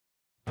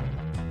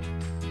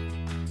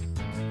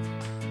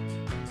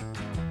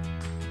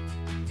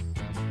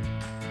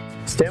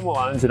Stanwell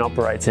owns and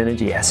operates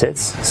energy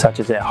assets such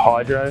as our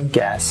hydro,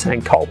 gas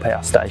and coal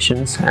power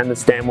stations and the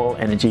Stanwell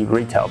Energy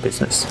retail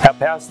business. Our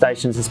power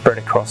stations are spread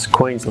across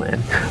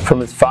Queensland,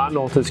 from as far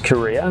north as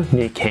Korea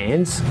near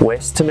Cairns,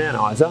 west to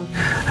Mount Isa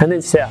and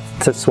then south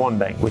to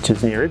Swanbank, which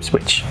is near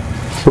Ipswich.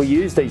 We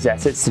use these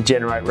assets to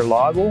generate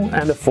reliable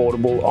and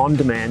affordable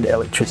on-demand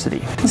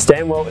electricity.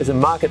 Stanwell is a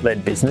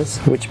market-led business,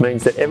 which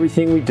means that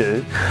everything we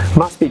do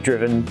must be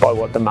driven by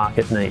what the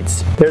market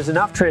needs. There is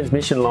enough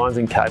transmission lines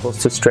and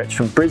cables to stretch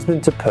from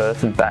Brisbane to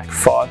Perth and back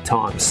 5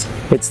 times.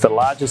 It's the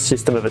largest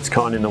system of its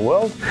kind in the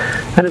world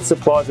and it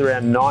supplies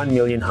around 9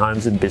 million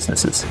homes and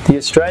businesses. The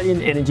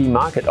Australian Energy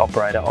Market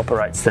Operator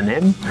operates the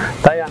NEM.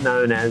 They are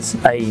known as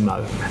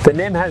AEMO. The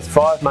NEM has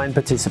 5 main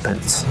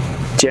participants: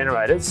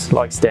 generators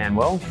like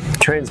Stanwell,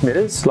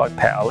 transmitters like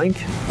Powerlink,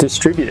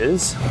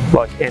 distributors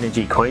like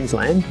Energy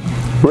Queensland,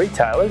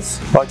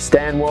 retailers like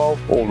Stanwell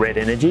or Red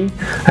Energy,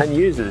 and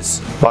users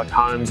like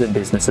homes and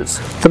businesses.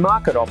 The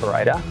market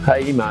operator,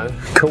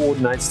 AEMO,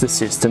 coordinates the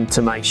system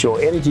to make sure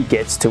energy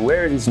gets to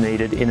where it is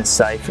needed in a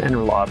safe and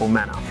reliable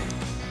manner.